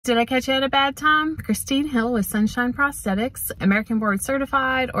Did I catch you at a bad time? Christine Hill with Sunshine Prosthetics, American Board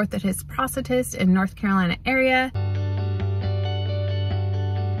Certified Orthotist Prosthetist in North Carolina area.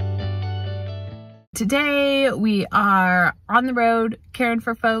 Today we are on the road caring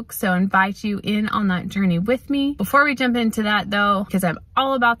for folks, so I invite you in on that journey with me. Before we jump into that though, because I'm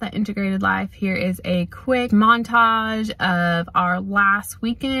all about that integrated life, here is a quick montage of our last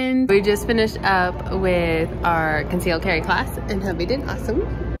weekend. We just finished up with our concealed carry class and Hubby did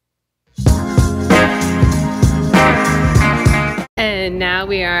awesome. And now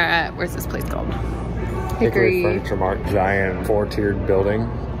we are at, where's this place called? Hickory Furniture Mart, giant 4-tiered building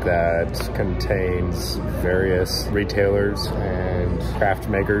that contains various retailers and craft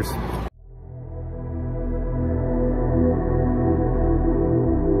makers.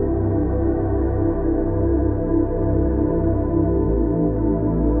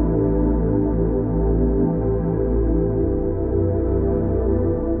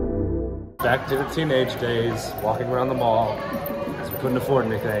 Back to the teenage days, walking around the mall because we couldn't afford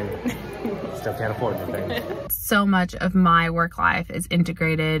anything. Still can't afford anything. So much of my work life is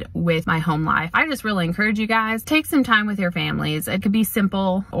integrated with my home life. I just really encourage you guys, take some time with your families. It could be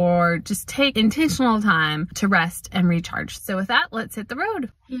simple, or just take intentional time to rest and recharge. So with that, let's hit the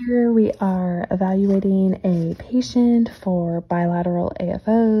road. Here we are evaluating a patient for bilateral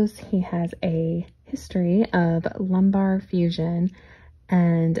AFOs. He has a history of lumbar fusion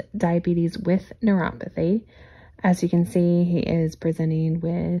and diabetes with neuropathy. As you can see, he is presenting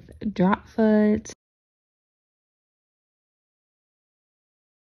with drop foot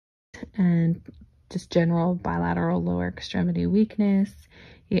and just general bilateral lower extremity weakness.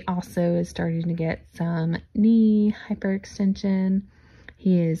 He also is starting to get some knee hyperextension.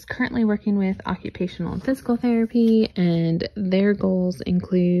 He is currently working with occupational and physical therapy, and their goals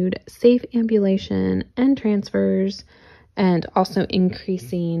include safe ambulation and transfers, and also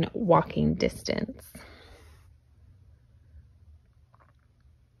increasing walking distance.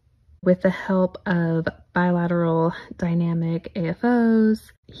 With the help of bilateral dynamic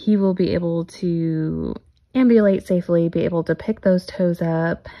AFOs, he will be able to ambulate safely, be able to pick those toes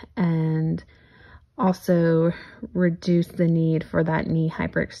up, and also reduce the need for that knee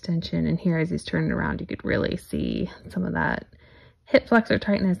hyperextension. And here, as he's turning around, you could really see some of that hip flexor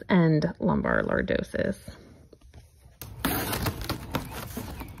tightness and lumbar lordosis.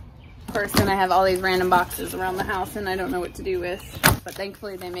 Of course, then I have all these random boxes around the house and I don't know what to do with. But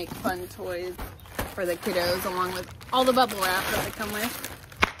thankfully they make fun toys for the kiddos along with all the bubble wrap that they come with.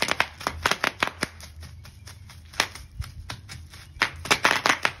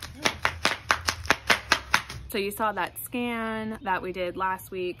 So you saw that scan that we did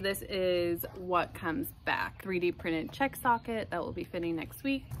last week. This is what comes back. 3D printed check socket that will be fitting next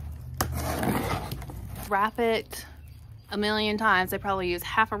week. Wrap it a million times. I probably use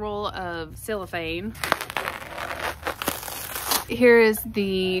half a roll of cellophane. Here is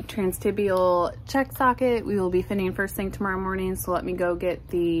the transtibial check socket. We will be fitting first thing tomorrow morning, so let me go get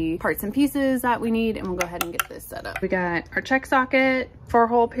the parts and pieces that we need and we'll go ahead and get this set up. We got our check socket,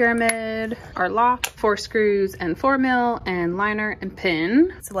 4-hole pyramid, our lock, 4 screws and 4mm, and liner and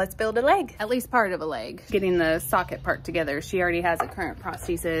pin. So let's build a leg, at least part of a leg. Getting the socket part together. She already has a current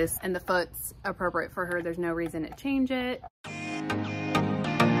prosthesis and the foot's appropriate for her. There's no reason to change it.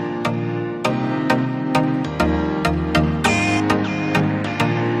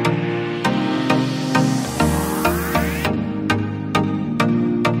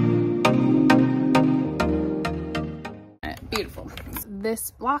 Beautiful.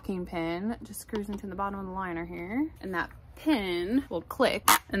 This locking pin just screws into the bottom of the liner here, and that pin will click,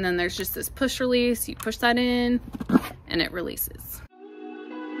 and then there's just this push release. You push that in and it releases.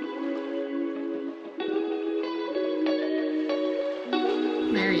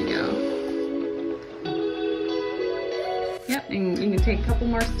 There you go. Yep, and you can take a couple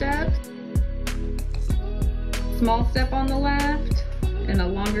more steps. Small step on the left and a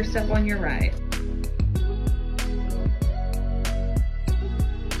longer step on your right.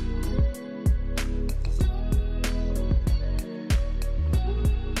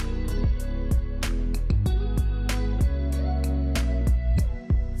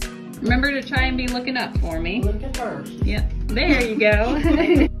 Remember to try and be looking up for me. Look at first. Yep, there you go.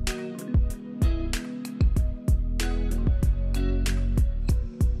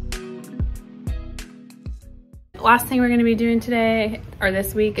 Last thing we're going to be doing today, or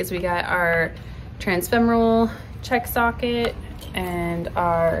this week, is we got our transfemoral check socket and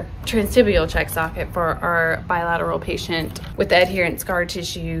our transtibial check socket for our bilateral patient with the adherent scar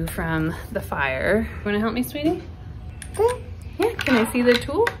tissue from the fire. You want to help me, sweetie? Yeah, can I see the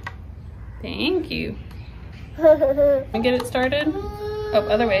tool? Thank you. Can I get it started? Oh,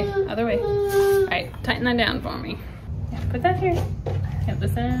 other way, other way. All right, tighten that down for me. Yeah, put that here. Get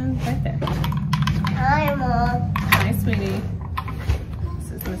this in right there. Hi, Mom. Hi, sweetie.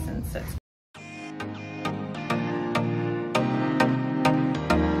 This is missing 6.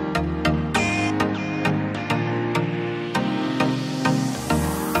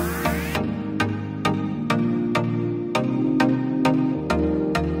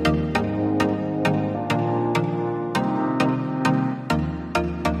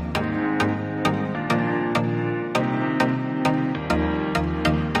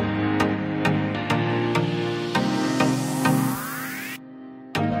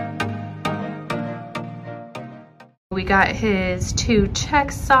 We got his 2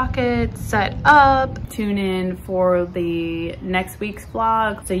 check sockets set up. Tune in for the next week's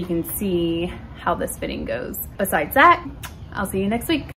vlog so you can see how this fitting goes. Besides that, I'll see you next week.